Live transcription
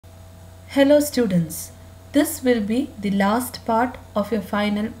Hello students, this will be the last part of your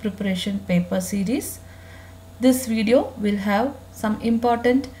final preparation paper series. This video will have some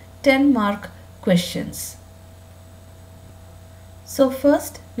important 10-mark questions. So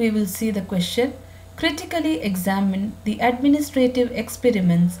first we will see the question. Critically examine the administrative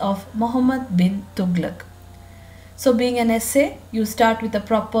experiments of Muhammad bin Tughlaq. So being an essay, you start with a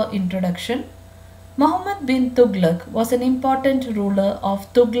proper introduction. Muhammad bin Tughlaq was an important ruler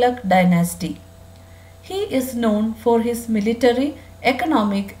of Tughlaq dynasty. He is known for his military,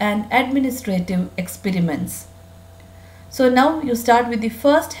 economic and administrative experiments. So now you start with the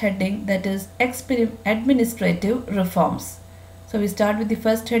first heading, that is administrative reforms. So we start with the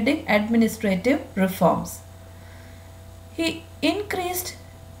first heading, administrative reforms. He increased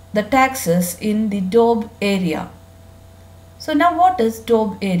the taxes in the Doab area. So now what is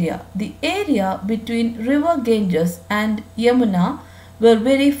Doab area? The area between river Ganges and Yamuna were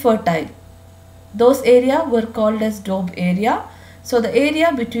very fertile. Those areas were called as Doab area. So the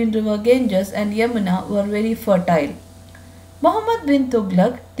area between river Ganges and Yamuna were very fertile. Muhammad bin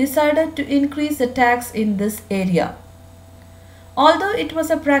Tughlaq decided to increase the tax in this area. Although it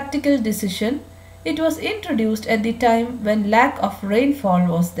was a practical decision, it was introduced at the time when lack of rainfall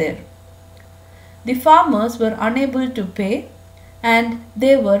was there. The farmers were unable to pay and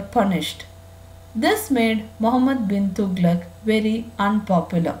they were punished. This made Muhammad bin Tughlaq very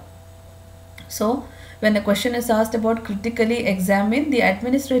unpopular. So, when a question is asked about critically examine the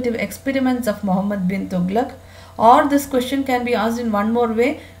administrative experiments of Muhammad bin Tughlaq, or this question can be asked in one more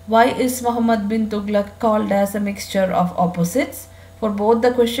way, why is Muhammad bin Tughlaq called as a mixture of opposites? For both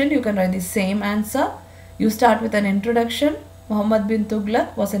the question you can write the same answer. You start with an introduction. Muhammad bin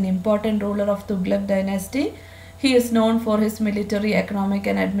Tughlaq was an important ruler of Tughlaq dynasty. He is known for his military, economic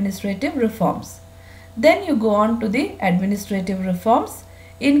and administrative reforms. Then you go on to the administrative reforms.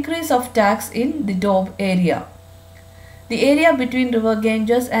 Increase of tax in the Doab area. The area between river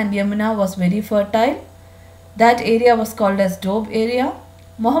Ganges and Yamuna was very fertile. That area was called as Doab area.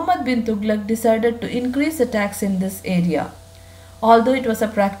 Muhammad bin Tughlaq decided to increase the tax in this area. Although it was a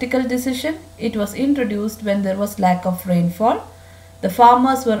practical decision, it was introduced when there was lack of rainfall. The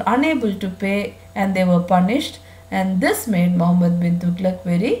farmers were unable to pay and they were punished, and this made Muhammad bin Tughlaq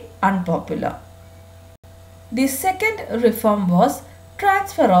very unpopular. The second reform was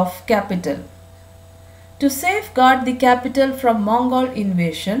transfer of capital. To safeguard the capital from Mongol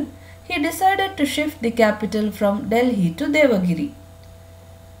invasion, he decided to shift the capital from Delhi to Devagiri.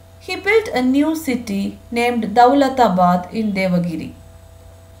 He built a new city named Daulatabad in Devagiri,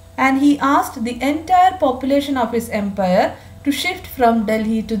 and he asked the entire population of his empire to shift from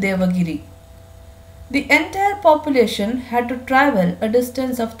Delhi to Devagiri. The entire population had to travel a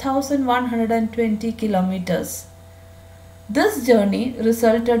distance of 1120 kilometers. This journey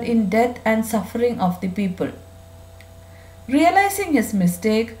resulted in death and suffering of the people. Realizing his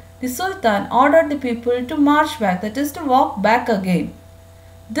mistake, the Sultan ordered the people to march back, that is to walk back again.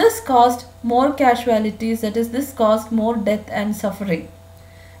 This caused more casualties, that is, this caused more death and suffering.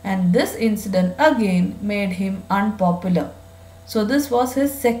 And this incident again made him unpopular. So this was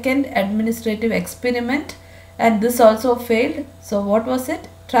his second administrative experiment, and this also failed. So what was it?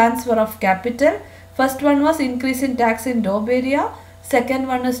 Transfer of capital. First one was increase in tax in Doab area. Second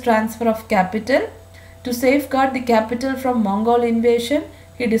one is transfer of capital. To safeguard the capital from Mongol invasion,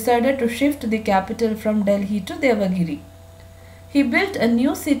 he decided to shift the capital from Delhi to Devagiri. He built a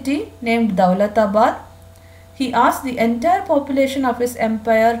new city named Daulatabad. He asked the entire population of his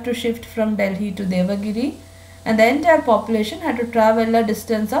empire to shift from Delhi to Devagiri, and the entire population had to travel a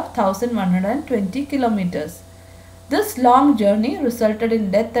distance of 1120 kilometers. This long journey resulted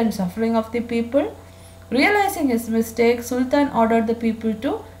in death and suffering of the people. Realizing his mistake, Sultan ordered the people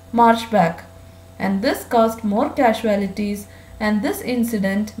to march back, and this caused more casualties, and this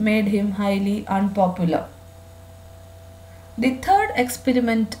incident made him highly unpopular. The third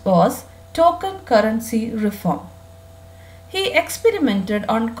experiment was token currency reform. He experimented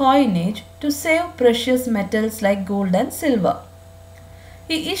on coinage to save precious metals like gold and silver.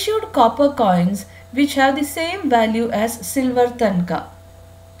 He issued copper coins which have the same value as silver tanka.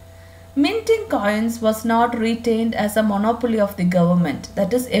 Minting coins was not retained as a monopoly of the government,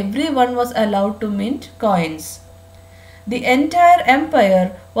 that is, everyone was allowed to mint coins. The entire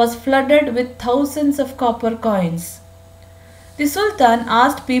empire was flooded with thousands of copper coins. The Sultan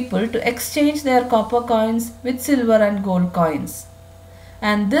asked people to exchange their copper coins with silver and gold coins,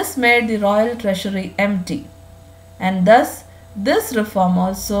 and this made the royal treasury empty, and thus this reform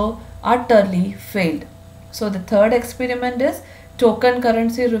also utterly failed. So the third experiment is token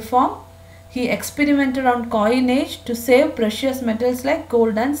currency reform. He experimented on coinage to save precious metals like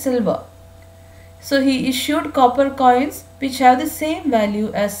gold and silver. So he issued copper coins which have the same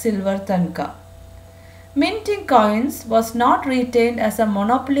value as silver tanka. Minting coins was not retained as a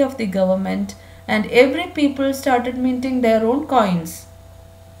monopoly of the government, and every people started minting their own coins.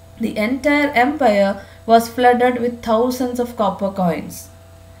 The entire empire was flooded with thousands of copper coins.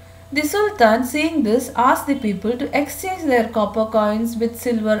 The Sultan, seeing this, asked the people to exchange their copper coins with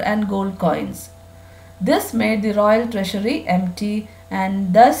silver and gold coins. This made the royal treasury empty,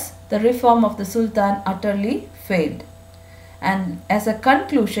 and thus the reform of the Sultan utterly failed. And as a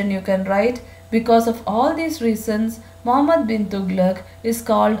conclusion, you can write, because of all these reasons, Muhammad bin Tughlaq is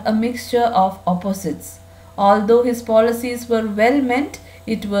called a mixture of opposites. Although his policies were well meant,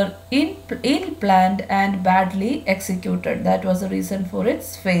 it were ill planned and badly executed. That was the reason for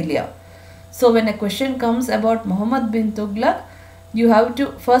its failure. So when a question comes about Muhammad bin Tughlaq, you have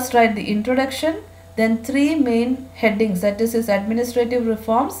to first write the introduction, then three main headings, that is his administrative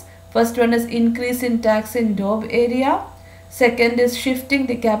reforms. First one is increase in tax in Doab area. Second is shifting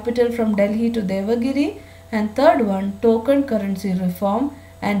the capital from Delhi to Devagiri. And third one, token currency reform.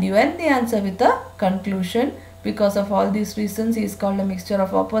 And you end the answer with a conclusion. Because of all these reasons, he is called a mixture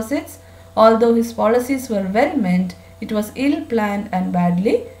of opposites. Although his policies were well meant, it was ill planned and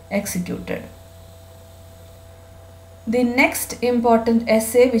badly executed. The next important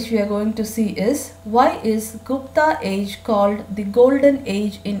essay which we are going to see is, why is Gupta age called the golden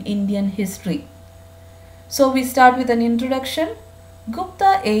age in Indian history? So we start with an introduction.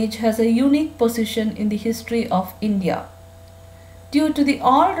 Gupta age has a unique position in the history of India. Due to the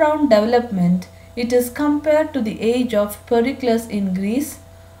all-round development, it is compared to the age of Pericles in Greece,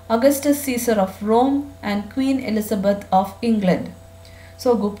 Augustus Caesar of Rome, and Queen Elizabeth of England.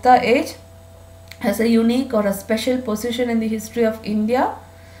 So Gupta age has a unique or a special position in the history of India.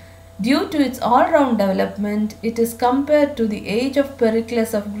 Due to its all-round development, it is compared to the age of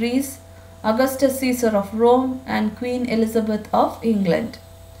Pericles of Greece, Augustus Caesar of Rome, and Queen Elizabeth of England.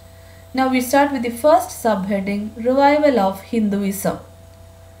 Now we start with the first subheading, Revival of Hinduism.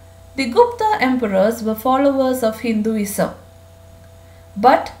 The Gupta emperors were followers of Hinduism,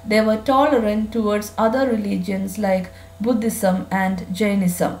 but they were tolerant towards other religions like Buddhism and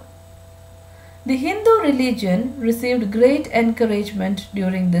Jainism. The Hindu religion received great encouragement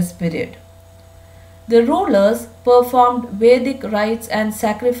during this period. The rulers performed Vedic rites and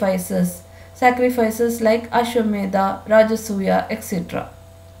sacrifices like Ashwamedha, Rajasuya, etc.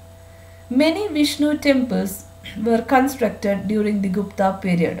 Many Vishnu temples were constructed during the Gupta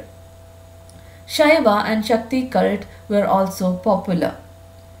period. Shaiva and Shakti cult were also popular.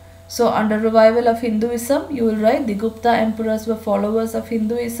 So under revival of Hinduism, you will write the Gupta emperors were followers of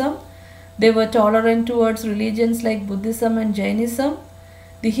Hinduism. They were tolerant towards religions like Buddhism and Jainism.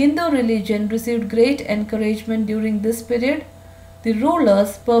 The Hindu religion received great encouragement during this period. The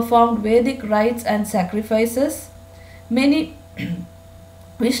rulers performed Vedic rites and sacrifices. Many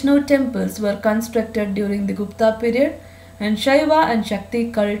Vishnu temples were constructed during the Gupta period, and Shaiva and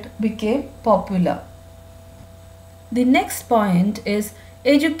Shakti cult became popular. The next point is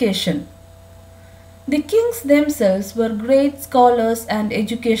education. The kings themselves were great scholars and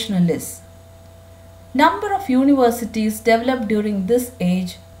educationalists. Number of universities developed during this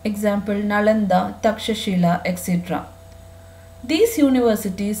age, example Nalanda, Takshashila, etc. These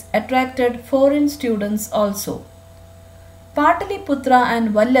universities attracted foreign students also. Pataliputra and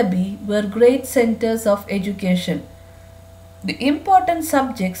Vallabhi were great centers of education. The important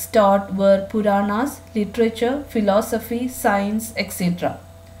subjects taught were Puranas, literature, philosophy, science, etc.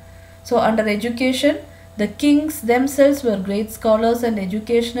 So under education, the kings themselves were great scholars and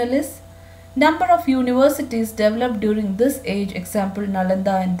educationalists. Number of universities developed during this age, example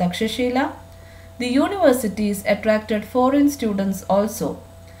Nalanda and Takshashila. The universities attracted foreign students also.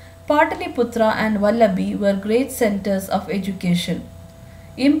 Pataliputra and Vallabhi were great centers of education.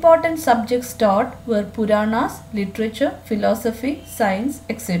 Important subjects taught were Puranas, literature, philosophy, science,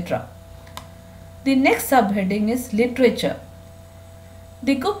 etc. The next subheading is literature.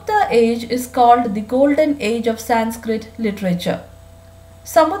 The Gupta age is called the golden age of Sanskrit literature.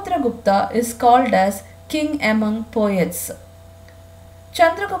 Samudragupta is called as king among poets.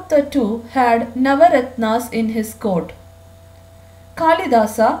 Chandragupta too had Navaratnas in his court.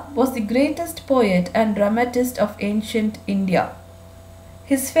 Kalidasa was the greatest poet and dramatist of ancient India.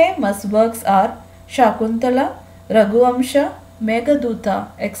 His famous works are Shakuntala, Raghuvamsha, Meghaduta,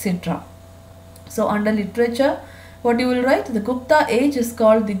 etc. So under literature, what you will write? The Gupta age is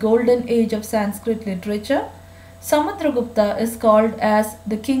called the golden age of Sanskrit literature. Samudragupta is called as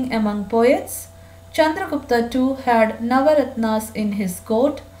the king among poets. Chandragupta too had Navaratnas in his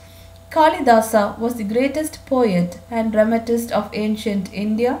court. Kalidasa was the greatest poet and dramatist of ancient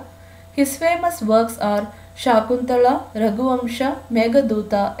India. His famous works are Shakuntala, Raghuvamsha,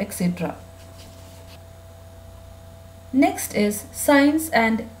 Meghaduta, etc. Next is science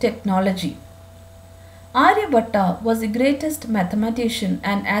and technology. Aryabhatta was the greatest mathematician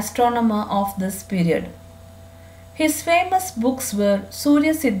and astronomer of this period. His famous books were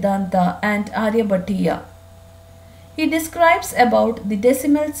Surya Siddhanta and Aryabhatiya. He describes about the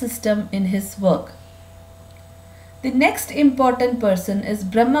decimal system in his work. The next important person is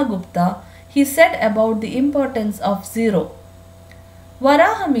Brahmagupta. He said about the importance of zero.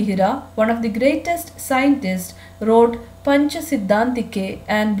 Varahamihira, one of the greatest scientists, wrote Pancha Siddhantike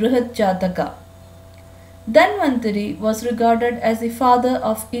and Brihat Jataka. Dhanvantari was regarded as the father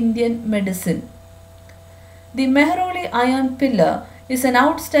of Indian medicine. The Mehrauli iron pillar is an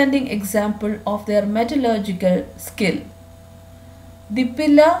outstanding example of their metallurgical skill. The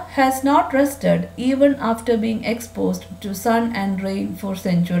pillar has not rusted even after being exposed to sun and rain for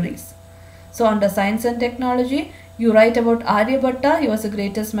centuries. So under science and technology, you write about Aryabhatta. He was the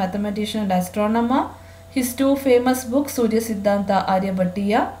greatest mathematician and astronomer. His two famous books, Surya Siddhanta,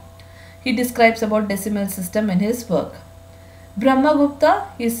 Aryabhatiya. He describes about decimal system in his work. Brahmagupta,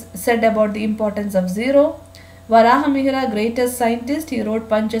 he said about the importance of zero. Varahamihira, greatest scientist, he wrote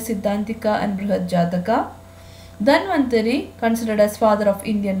Pancha Siddhantika and Brihat Jataka. Dhanvantari, considered as father of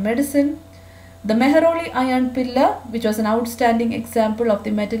Indian medicine. The Mehrauli iron pillar, which was an outstanding example of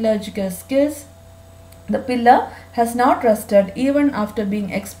the metallurgical skills. The pillar has not rusted even after being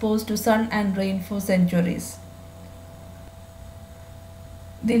exposed to sun and rain for centuries.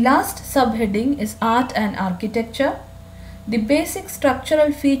 The last subheading is art and architecture. The basic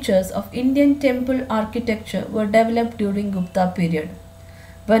structural features of Indian temple architecture were developed during Gupta period.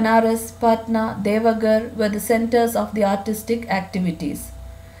 Banaras, Patna, Devagar were the centers of the artistic activities.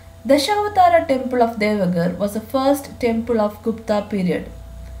 Dashavatara temple of Devagar was the first temple of Gupta period.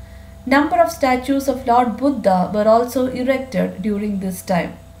 Number of statues of Lord Buddha were also erected during this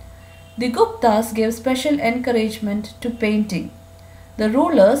time. The Guptas gave special encouragement to painting. The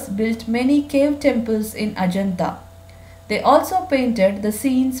rulers built many cave temples in Ajanta. They also painted the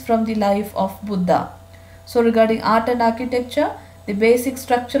scenes from the life of Buddha. So regarding art and architecture, the basic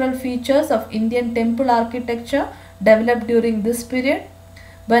structural features of Indian temple architecture developed during this period.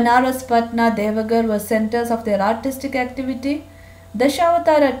 Banaras, Patna, Devagar were centers of their artistic activity.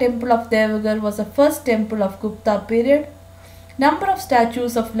 Dashavatara temple of Devagar was the first temple of Gupta period. Number of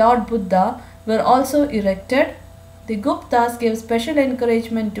statues of Lord Buddha were also erected. The Guptas gave special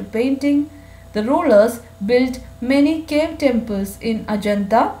encouragement to painting. The rulers built many cave temples in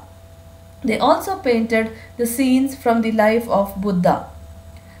Ajanta. They also painted the scenes from the life of Buddha.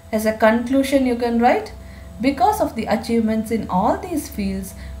 As a conclusion, you can write, because of the achievements in all these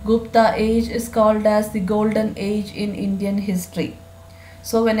fields, Gupta age is called as the golden age in Indian history.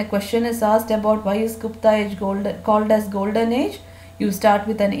 So when a question is asked about why is Gupta age called as golden age, you start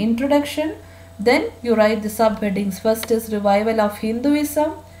with an introduction. Then you write the subheadings. First is revival of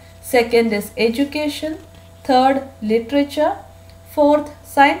Hinduism. Second is education. Third, literature. Fourth,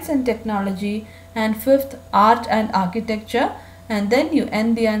 science and technology. And fifth, art and architecture. And then you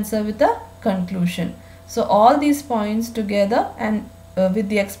end the answer with a conclusion. So all these points together and with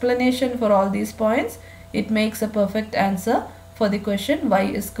the explanation for all these points, it makes a perfect answer for the question, why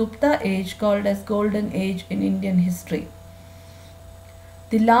is Gupta age called as golden age in Indian history?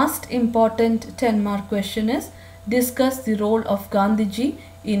 The last important 10-mark question is, discuss the role of Gandhiji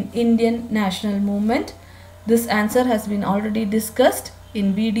in Indian national movement. This answer has been already discussed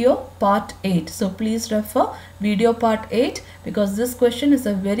in video part 8. So please refer video part 8 because this question is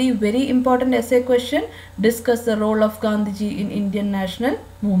a very important essay question. Discuss the role of Gandhiji in Indian national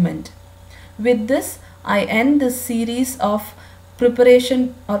movement. With this, I end this series of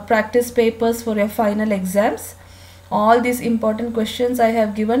preparation or practice papers for your final exams. All these important questions I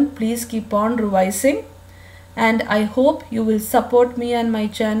have given, please keep on revising. And I hope you will support me and my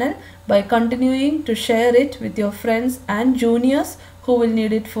channel by continuing to share it with your friends and juniors who will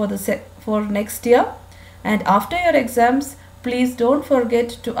need it for next year. And after your exams, please don't forget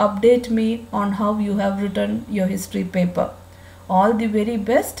to update me on how you have written your history paper. All the very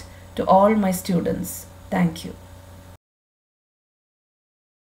best to all my students. Thank you.